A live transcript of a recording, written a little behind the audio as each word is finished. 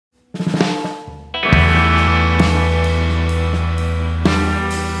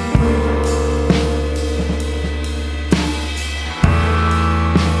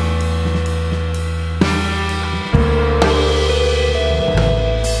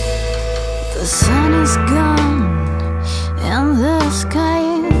The sun is gone and the sky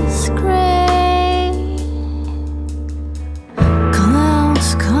is gray.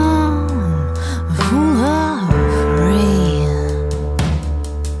 Clouds come full of rain.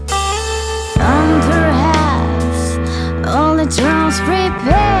 Thunder has all the drums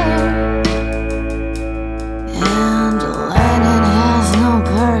prepared, and lightning has no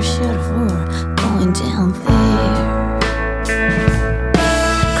parachute for going down there.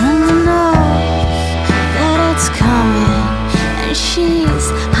 Coming, and she's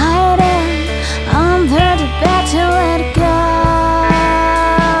hiding under the bed till it goes.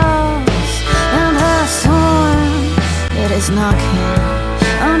 And the storm, it is knocking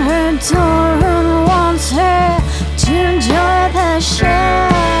on her door and wants her to enjoy the show.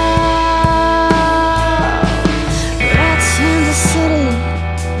 Rats in the city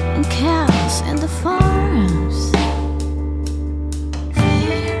and cows in the farms.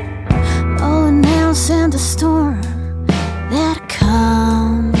 Fear all announced in the storm that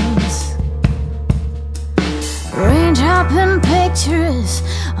comes. Raindrop and pictures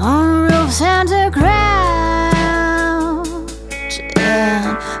on roofs and the ground,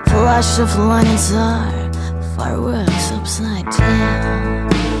 and flash of lightning are fireworks upside down.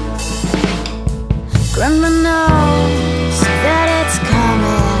 Grandma knows that it's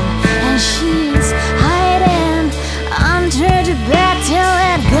coming, and she